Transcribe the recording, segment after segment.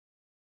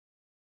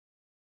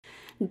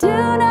Do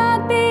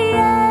not be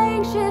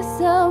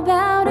anxious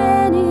about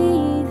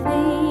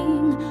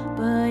anything,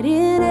 but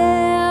in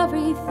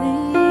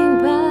everything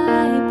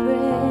by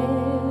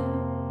prayer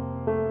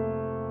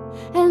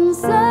and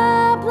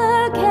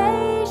supplication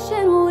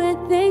with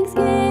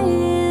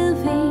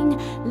thanksgiving,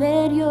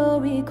 let your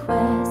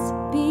requests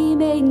be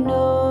made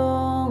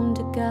known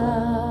to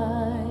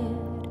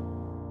God.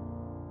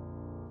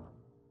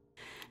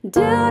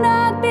 Do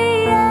not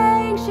be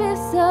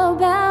anxious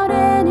about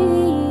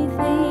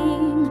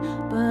anything,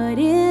 but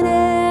in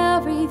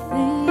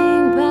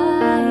everything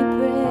by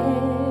prayer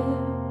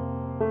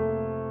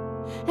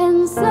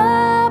and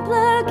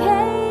supplication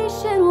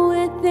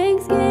with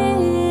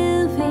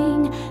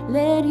thanksgiving,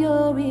 let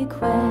your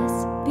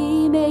requests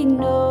be made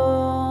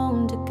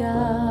known to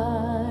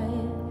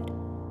God.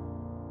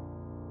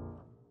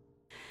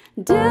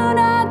 Do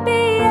not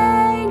be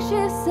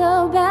anxious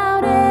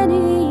about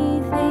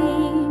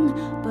anything,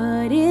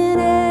 but in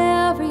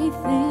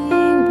everything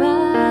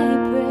by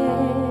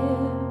prayer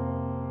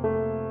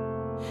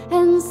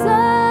and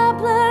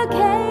supplication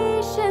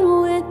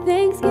with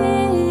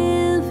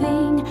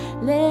thanksgiving,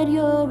 let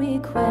your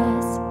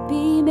requests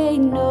be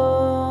made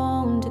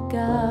known to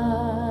God.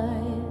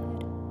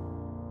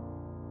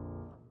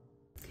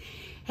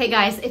 Hey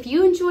guys, if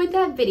you enjoyed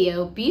that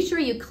video, be sure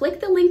you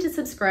click the link to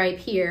subscribe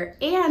here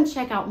and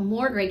check out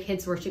more great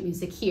kids worship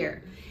music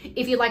here.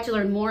 If you'd like to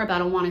learn more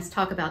about Awana's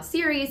Talk About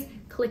series,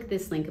 click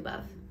this link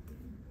above.